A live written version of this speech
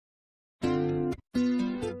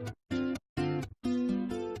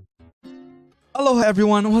Hello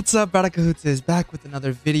everyone, what's up? BraddahKahuutz is back with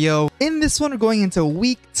another video. In this one, we're going into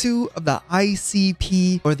week 2 of the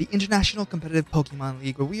ICP, or the International Competitive Pokemon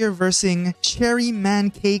League, where we are versing Cherry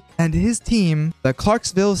Mancake and his team, the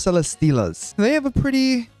Clarksville Celesteelas. They have a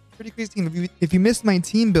pretty crazy team. If you missed my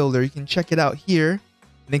team builder, you can check it out here, and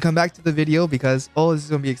then come back to the video because this is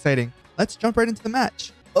going to be exciting. Let's jump right into the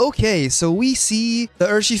match. Okay, so we see the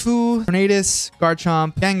Urshifu, Tornadus,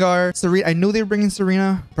 Garchomp, Gengar, Tsareena. I knew they were bringing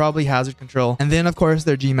Tsareena, probably Hazard Control. And then, of course,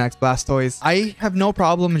 their G-Max Blastoise. I have no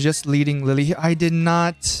problem just leading Lily. I did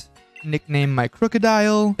not nickname my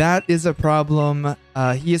Crocodile. That is a problem.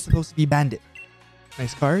 He is supposed to be Bandit.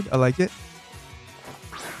 Nice card. I like it.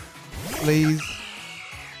 Blaze.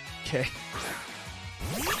 Okay.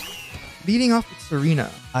 Leading off with Tsareena.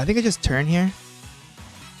 I think I just turn here.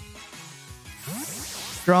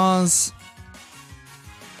 Draws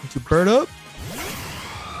into Bird Up.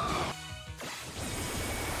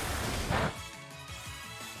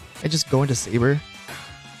 I just go into Saber.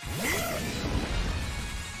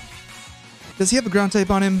 Does he have a ground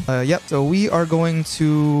type on him? Yep. So we are going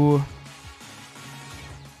to.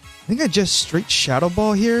 I think I just straight Shadow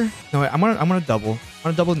Ball here. No, wait, I'm gonna double. I'm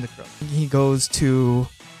gonna double in the Crow. He goes to.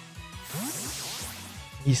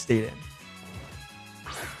 He stayed in.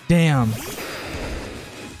 Damn.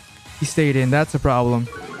 He stayed in. That's a problem.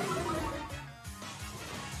 I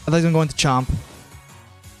thought he was going to Chomp.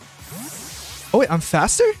 Oh, wait. I'm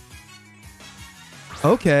faster?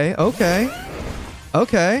 Okay.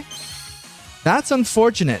 That's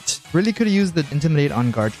unfortunate. Really could have used the Intimidate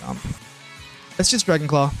on Garchomp. Let's just Dragon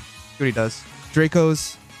Claw. See what he does.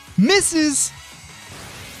 Draco's. Misses!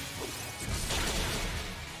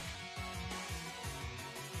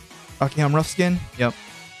 Okay, I'm Rough Skin. Yep.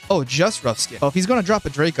 Oh, just Rough Skin. Oh, if he's going to drop a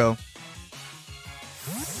Draco.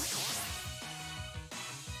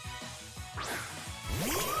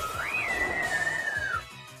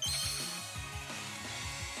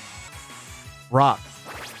 Rock.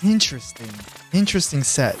 Interesting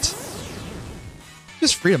set.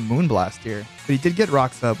 Just free a Moonblast here. But he did get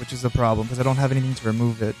Rocks up, which is a problem because I don't have anything to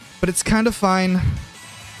remove it. But it's kind of fine.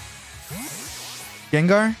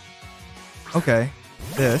 Gengar? Okay.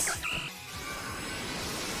 This.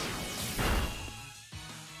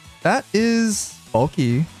 That is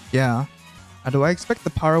bulky. Yeah. Do I expect the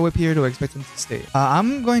Power Whip here? Do I expect him to stay?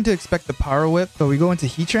 I'm going to expect the Power Whip. So we go into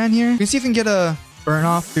Heatran here. We can see if we can get a Burn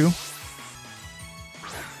Off too.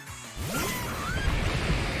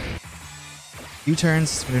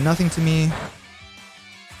 U-turns do nothing to me.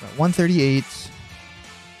 138.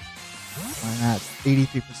 And that's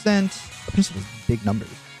 83%. These are big numbers.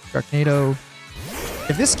 Sharknado.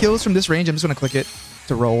 If this kills from this range, I'm just going to click it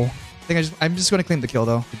to roll. I'm just going to claim the kill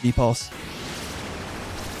though. The D-Pulse.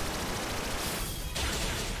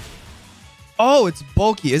 Oh, it's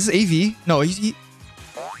bulky. Is this AV? No, it's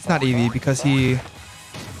not AV because he's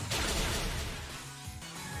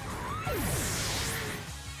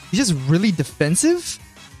just really defensive?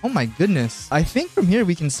 Oh my goodness. I think from here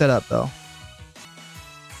we can set up though.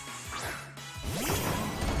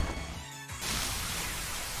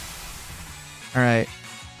 Alright.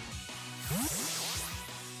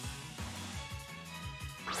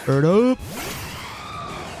 Bird Up.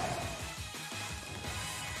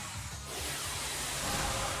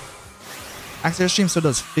 Axe Airstream still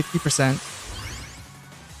does 50%.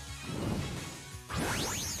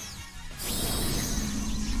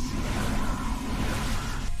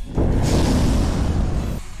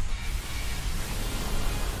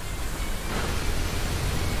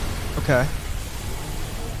 Okay.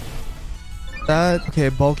 Okay,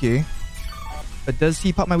 bulky. But does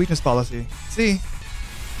he pop my weakness policy? See?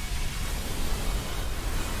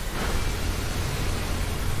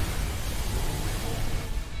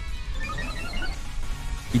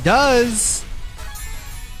 He does!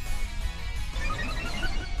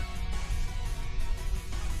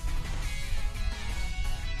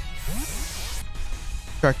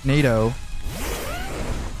 Sharknado.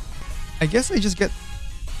 I guess I just get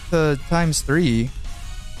the ×3.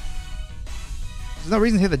 There's no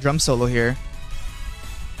reason to hit the drum solo here.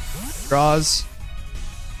 Draws.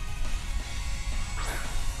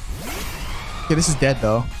 Okay, this is dead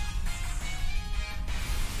though.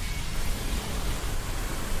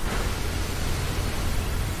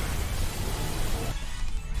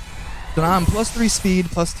 So now I'm +3 speed,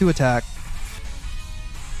 +2 attack.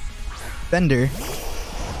 Bender.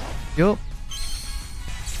 Yup.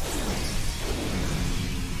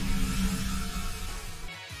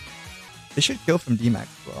 They should kill from D-Max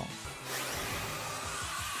as well.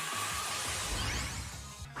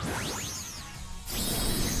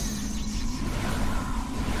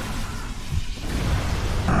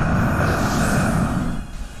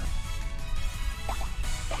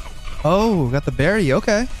 Oh, got the berry.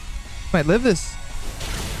 Okay. Might live this.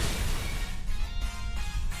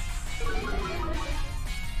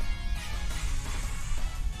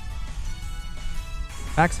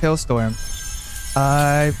 Max Hailstorm.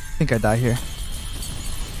 I think I die here.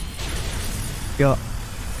 Yo.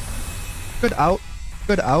 Good out.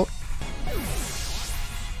 Good out.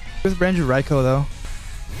 With Ranger Raikou though.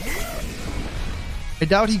 I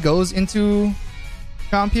doubt he goes into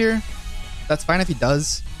Chomp here. That's fine if he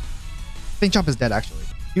does. I think Chomp is dead actually.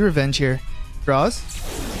 He revenge here. Draws.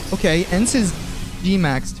 Okay, ends his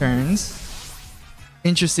G-Max turns.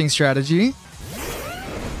 Interesting strategy.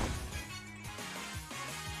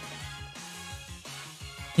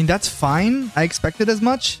 I mean, that's fine. I expected as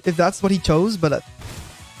much if that's what he chose, but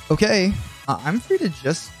okay. I'm free to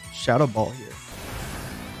just Shadow Ball here.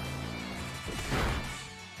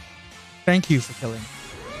 Thank you for killing.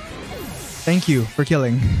 Thank you for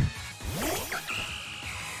killing.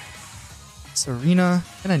 Tsareena,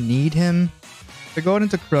 gonna need him. They're going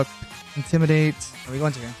into Crook. Intimidate. Are we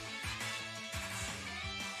going to here?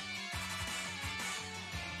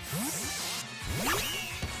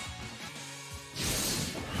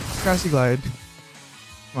 Grassy Glide.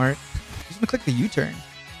 Smart. Just gonna click the U-turn.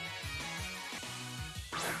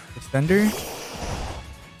 Defender.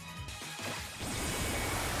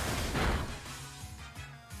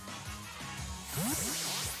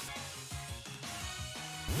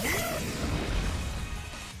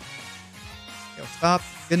 Yo, stop.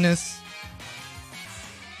 Goodness.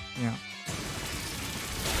 Yeah.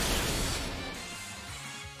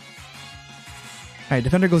 Alright,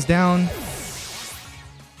 defender goes down.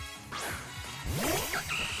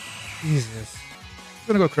 Jesus. I'm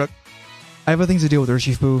gonna go Crook. I have other things to deal with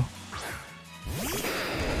Urshifu.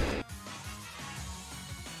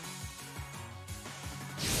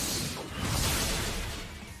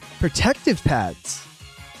 Protective pads.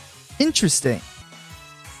 Interesting.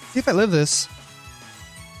 See if I live this.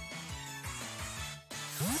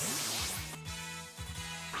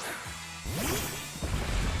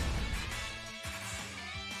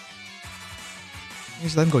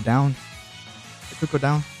 Just let him go down. I could go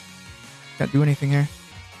down. Can't do anything here.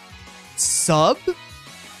 Sub?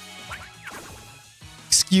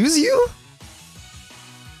 Excuse you?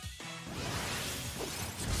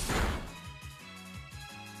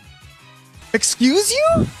 Excuse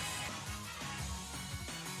you?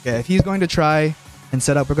 Okay, if he's going to try and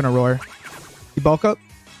set up, we're gonna roar. You bulk up?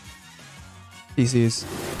 PCs.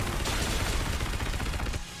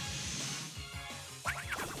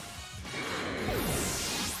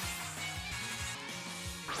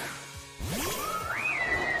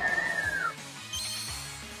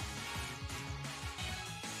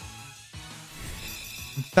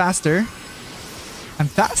 I'm faster. I'm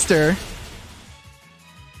faster.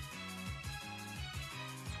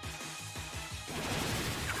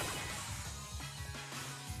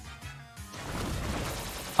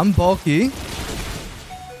 I'm bulky.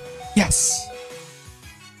 Yes.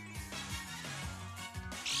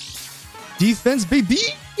 Defense, baby.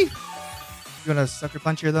 You gonna sucker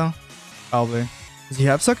punch here though? Probably. Does he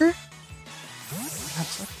have sucker? Have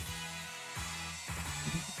sucker.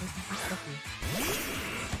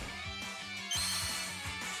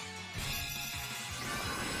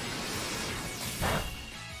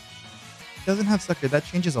 Doesn't have sucker. That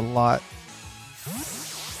changes a lot.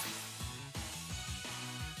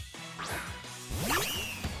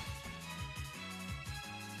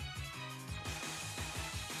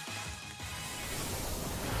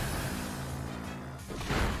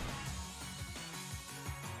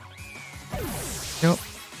 Nope.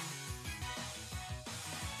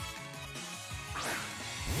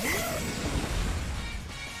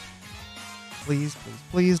 Please, please,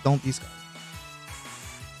 please don't be Scarf.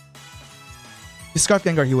 The Scarf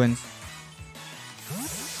Gengar, he wins.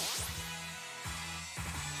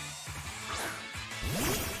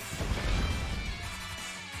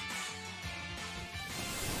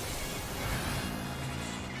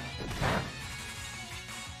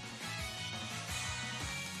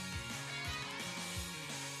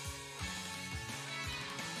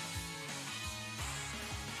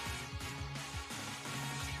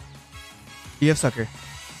 Do you have sucker?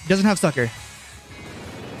 He doesn't have sucker.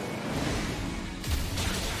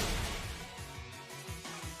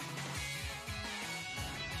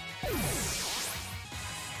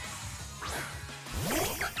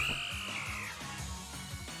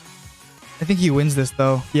 I think he wins this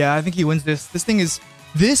though. Yeah, I think he wins this.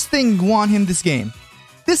 This thing won him this game.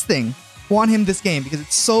 This thing won him this game because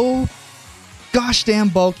it's so gosh damn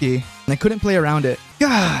bulky and I couldn't play around it.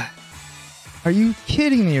 God, are you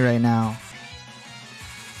kidding me right now?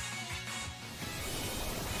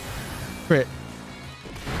 Crit.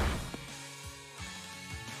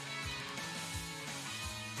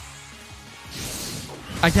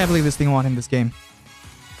 I can't believe this thing won him this game.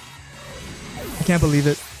 I can't believe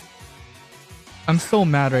it. I'm so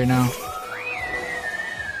mad right now.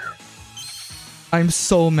 I'm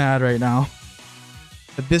so mad right now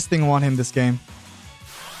that this thing won him this game.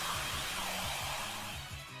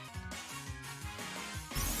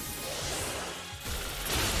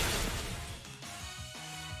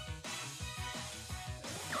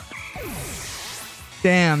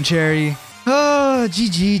 Damn, Cherry. Oh,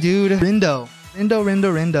 GG, dude. Rindo.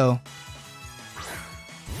 Rindo.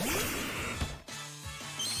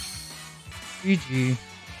 GG.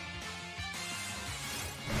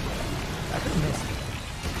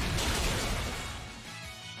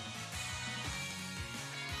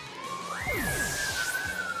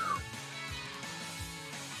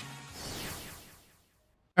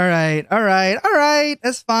 All right.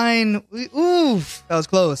 That's fine. Oof, that was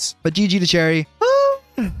close. But GG to Cherry.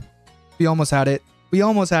 We almost had it.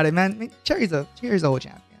 Man. I mean, Cherry's a whole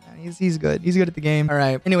champion. Man. He's good. He's good at the game. All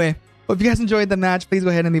right. Anyway, hope you guys enjoyed the match. Please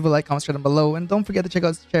go ahead and leave a like, comment, share down below. And don't forget to check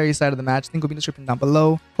out Cherry's side of the match. Link will be in the description down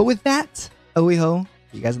below. But with that, ho, see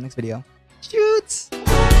you guys in the next video.